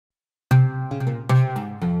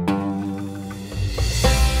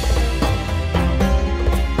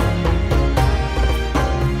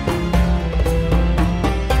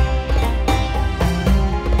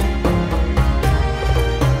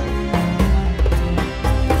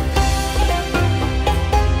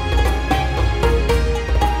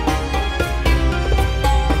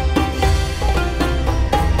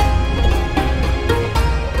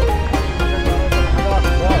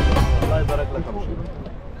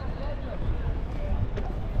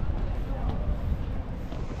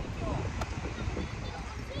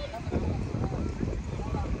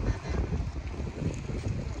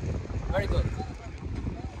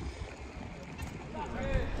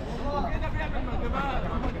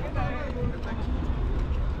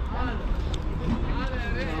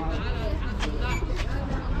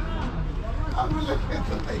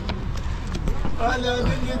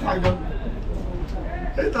حاجة.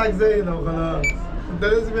 اضحك زينا وخلاص. انت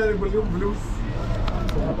لازم يعني كل يوم فلوس.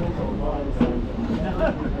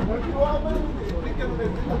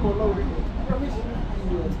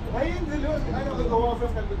 هينزل انا هو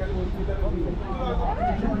فاهم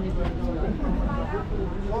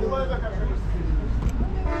والله ما كان فلوس.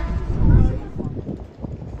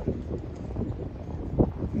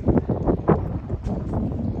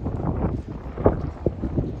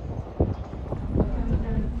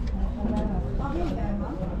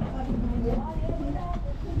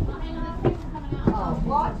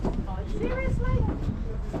 What? Seriously?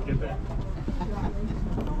 Get that.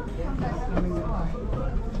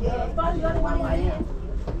 Yeah, it's fun. The other one right here.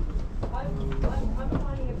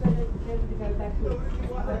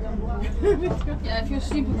 Yeah, if you're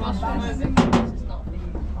super claustrophobic, this is not for you.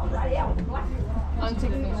 I'm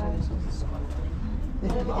taking photos.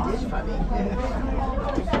 It is funny.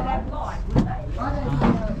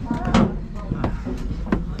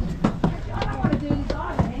 I don't want to do this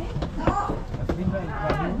either, eh?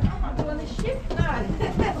 I'm doing this ship? No.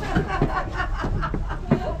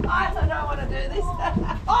 I don't want to do this.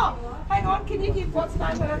 Oh, hang on, can you give what's the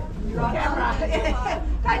name of the camera?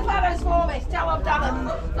 Take photos for me, tell I've done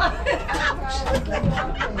it.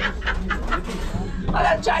 I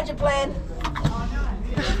gotta change the plan.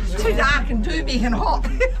 It's too dark and doomy and hot.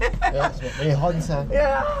 Yeah, it's very hot inside.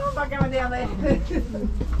 Yeah, I'm not going down there.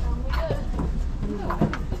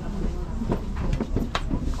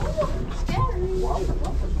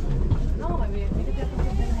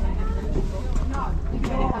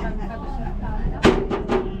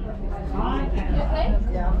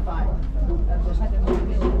 Yeah, I'm fine.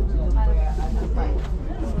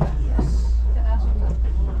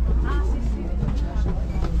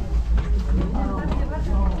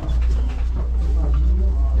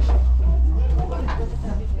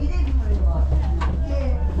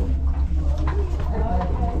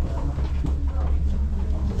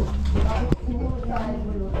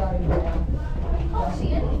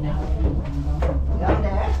 Down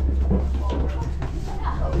there?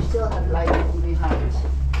 Oh, we still have light behind.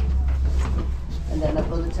 And then I've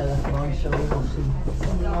got the telephone, so we'll see.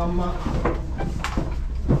 Mama.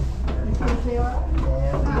 There we are.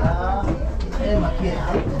 Ma che è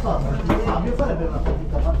alto Fabio farebbe una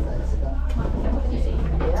fatica pazzesca.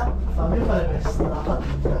 Fabio farebbe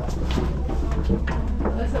strafatica.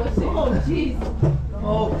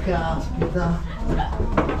 Oh caspita.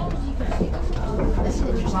 That's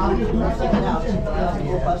interesting. We'll check it out.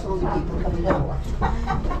 We'll pass all the people coming out.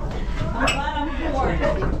 I'm glad I'm bored.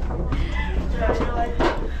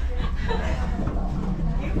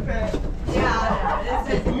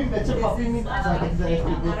 Tu invece proprio mi sa che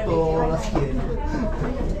saresti tutto la schiena.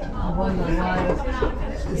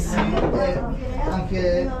 Sì, anche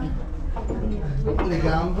le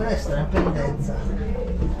gambe restano in pendenza.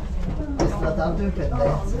 Resta tanto in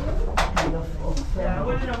pendenza. Yeah, I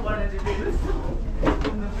wouldn't have wanted to do this.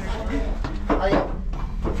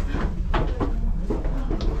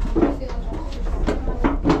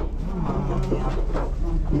 Mamma mia.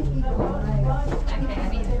 Okay, I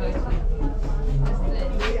need to focus.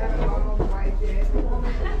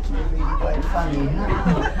 Quite funny, yeah?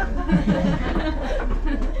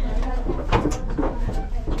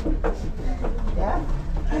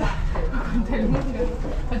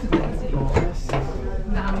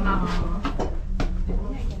 No.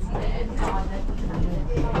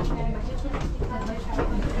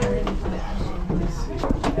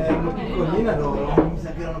 Erano piccoline loro, mi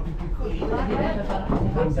sa che erano più piccoline.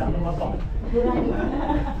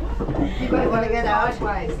 You might want to get out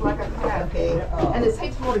ways, like a okay. And there's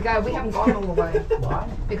heaps more to go. We haven't gone all the way. Why?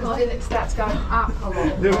 Because then it starts going up a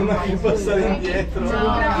lot. Devono anche passare indietro.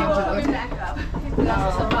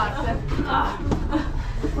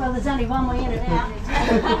 Well, there's only one way in and out.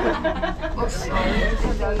 Oh, sorry.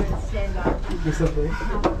 Stand up. Questa qui?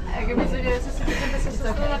 Che bisogna se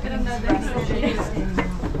sto solo per andare dentro.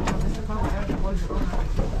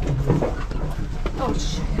 Oh,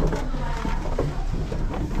 shit.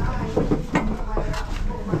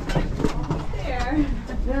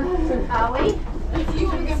 Are we? You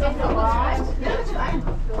want to get off the line? No, it's fine.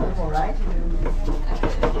 I'm all right.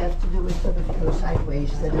 You have to do it sort of go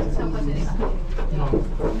sideways, then it's easy.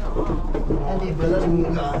 And if Bella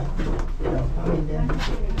lunga. I mean,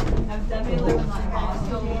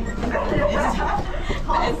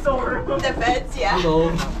 The beds, yeah.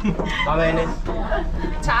 Hello. Va bene.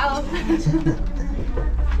 Ciao.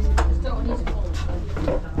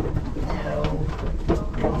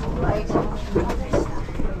 right.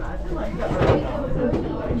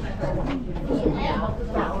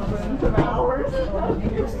 Flowers.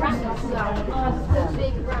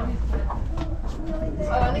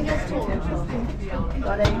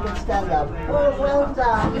 Well, then you can stand up. Oh, well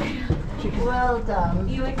done. Well done.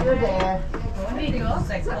 You're there.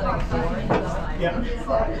 Yeah.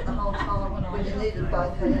 We just needed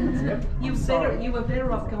both hands. You were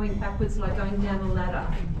better off going backwards, like going down a ladder.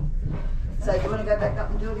 So do you want to go back up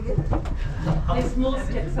and do it again? There's more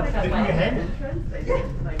steps up that Give me your way. hand.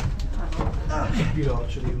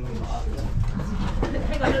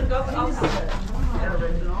 Hang on, go.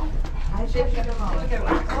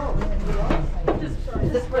 I'll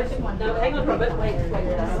just pressing one. No, hang on, Robert. Wait.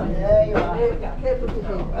 There you are. There we go. Careful with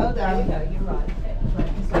your feet. Well There we done. go. You're right.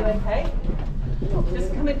 You okay? Just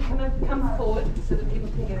come forward so that people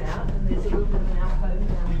can get out. And there's a little bit of an alcove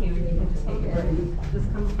down here, and you can just get your breath. Just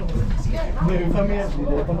come forward. Fammi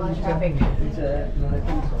vedere quando ci dice non è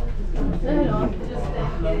più solo. No, just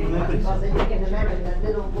I think you can imagine that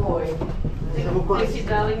little boy. thank you,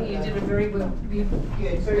 darling. You did a very well. You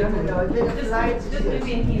Good, very good. A bit of light. just move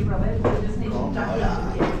in here, Robert. You just need to duck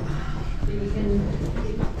in. So you can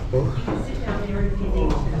sit down there if you need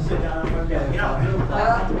to. Sit down, okay.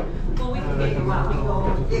 Well, we can get you up.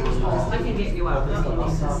 I can get you up. You need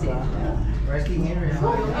to sit. Resti Henry. I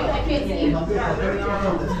can't see you.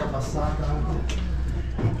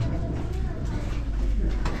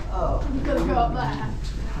 Oh, You've got to go up there.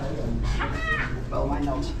 well, why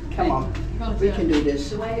not? Come on. We can do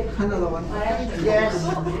this. Another one. Yes.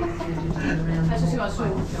 That's just who I saw.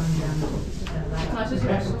 That's just who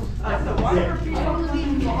I saw.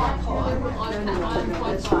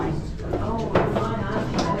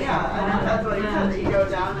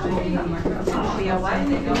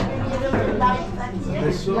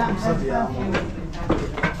 Adesso sappiamo.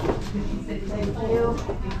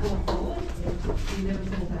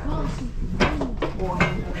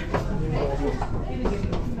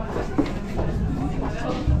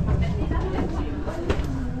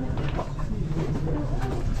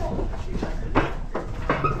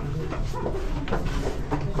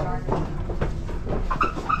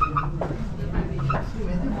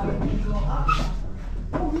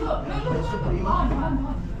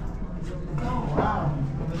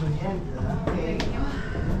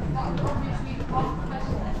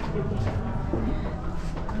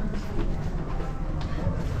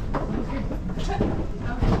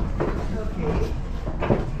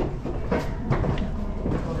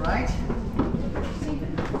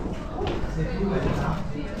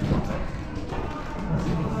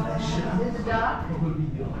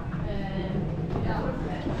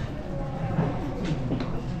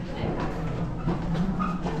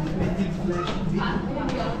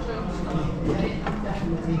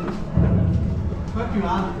 Qua più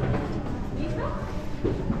alto.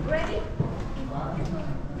 Ready?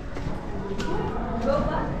 Go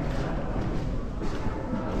back.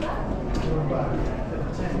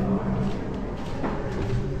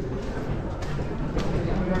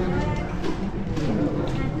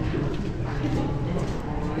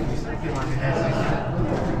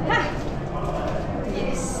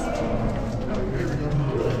 Yes.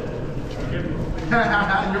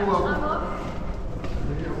 You're welcome.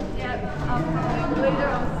 Yeah,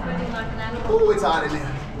 I'm sweating like an animal. Oh, it's hot in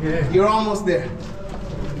there. Yeah. You're almost there.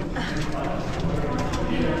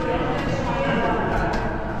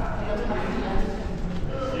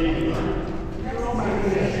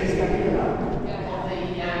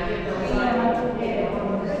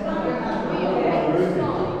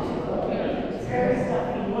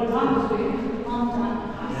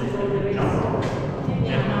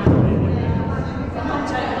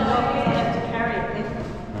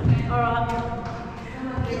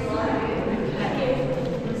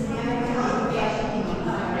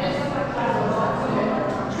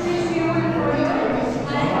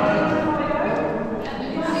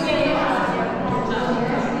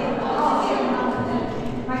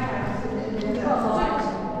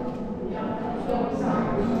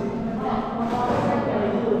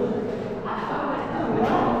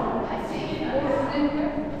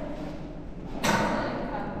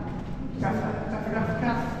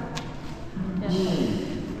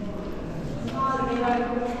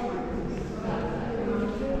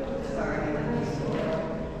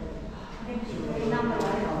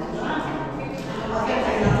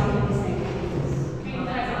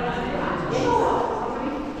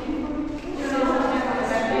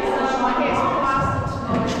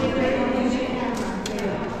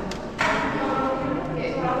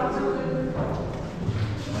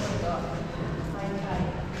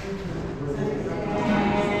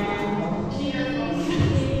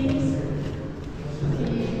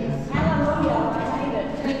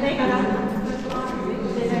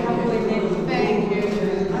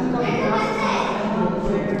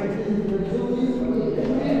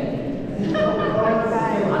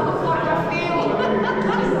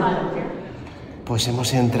 Pues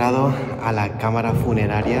hemos entrado a la cámara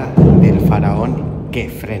funeraria del faraón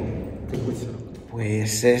Kefrén.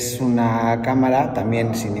 Pues es una cámara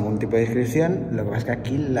también sin ningún tipo de inscripción. Lo que pasa es que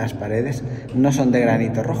aquí las paredes no son de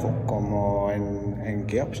granito rojo como en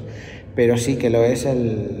Keops, pero sí que lo es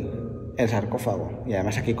el sarcófago, y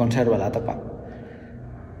además aquí conserva la tapa.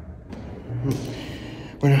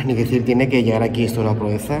 Bueno, ni que decir tiene que llegar aquí, esto es una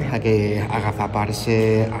proeza, hay que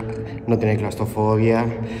agazaparse, no tener claustrofobia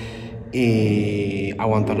y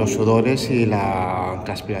aguantar los sudores y la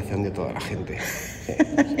transpiración de toda la gente.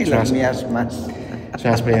 Y las mías más. Es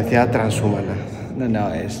una experiencia transhumana. No,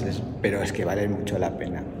 pero es que vale mucho la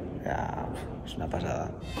pena. Es una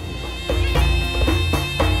pasada.